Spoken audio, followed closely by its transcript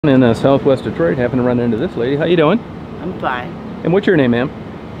In Southwest Detroit, happened to run into this lady. How you doing? I'm fine. And what's your name, ma'am?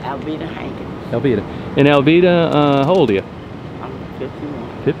 Alveda Hankins. Alveda. And Alveda, how old are you? I'm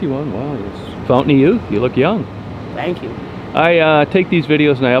 51. 51. Wow, it's fountain of youth. You look young. Thank you. I take these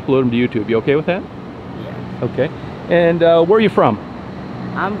videos and I upload them to YouTube. You okay with that? Yeah. Okay. And where are you from?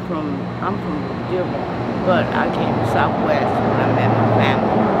 I'm from Dearborn, but I came to Southwest when I met my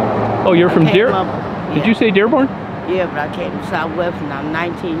family. Oh, you're from Dearborn? Did you say Dearborn? Yeah, but I came to Southwest when I'm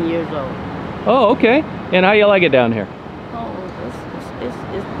 19 years old. Oh, okay. And how you like it down here? Oh,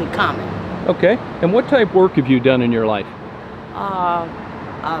 it's becoming. Okay. And what type of work have you done in your life?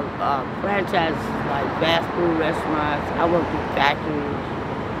 Franchises like fast food restaurants. I work with factories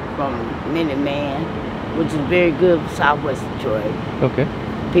from Minuteman, which is very good for Southwest Detroit. Okay.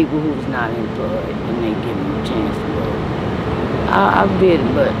 People who's not employed and they give them a chance to work. I've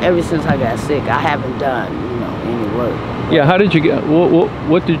been, but ever since I got sick, I haven't done, any work. Yeah, how did you get,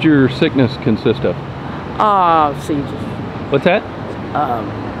 what did your sickness consist of? Seizures. What's that?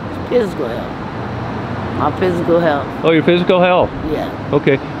 Physical health. My physical health. Oh, your physical health? Yeah.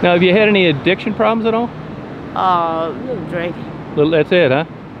 Okay. Now, have you had any addiction problems at all? Little drinking. That's it, huh?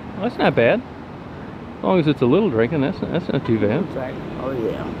 Well, that's not bad. As long as it's a little drinking, that's not too bad. Oh,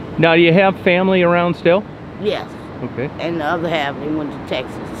 yeah. Now, do you have family around still? Yes. Okay. And the other half, they went to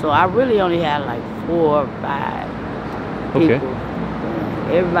Texas. So I really only had like 4 or 5 people. Okay.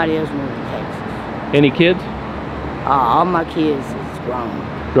 Everybody else moved to Texas. Any kids? All my kids is grown.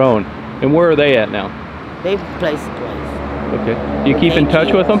 Grown. And where are they at now? They from place to place. Okay. Do you keep in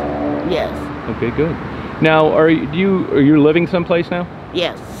touch with them? Yes. Okay, good. Now, are you living someplace now?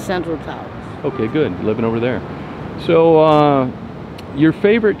 Yes, Central Towers. Okay, good. You're living over there. So, your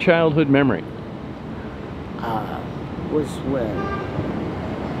favorite childhood memory? Was when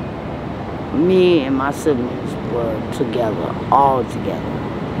me and my siblings were together, all together.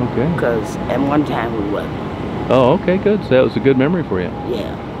 Okay. Because at one time we wasn't. Oh, okay, good. So that was a good memory for you.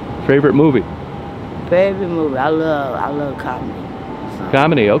 Yeah. Favorite movie? Favorite movie? I love comedy. So.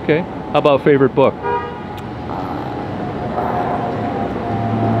 Comedy, okay. How about favorite book?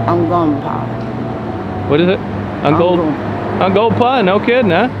 Golden Pond. What is it? On Gold Pond? No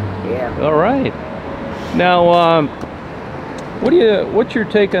kidding, huh? Yeah. All right. Now, what's your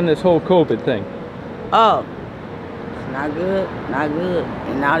take on this whole COVID thing? Oh, it's not good, not good.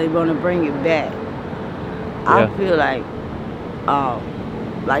 And now they're gonna bring it back. Yeah. I feel like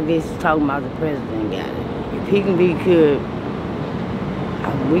they talking about the president got it. If he can be cured,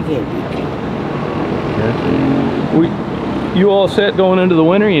 we can be cured. Okay. You all set going into the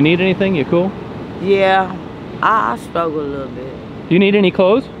winter? You need anything? You cool? Yeah, I struggle a little bit. Do you need any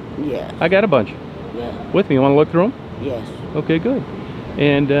clothes? Yeah. I got a bunch. Yeah. With me, you want to look through them? Yes. Okay, good.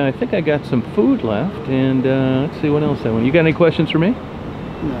 And I think I got some food left, and let's see what else I want. You got any questions for me?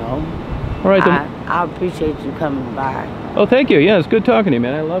 No. All right, then. I appreciate you coming by. Oh, thank you. Yeah, it's good talking to you,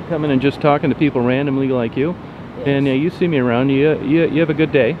 man. I love coming and just talking to people randomly like you. Yes. And you see me around. You have a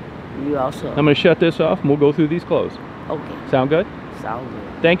good day. You also. I'm going to shut this off, and we'll go through these clothes. Okay. Sound good? Sound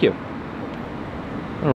good. Thank you.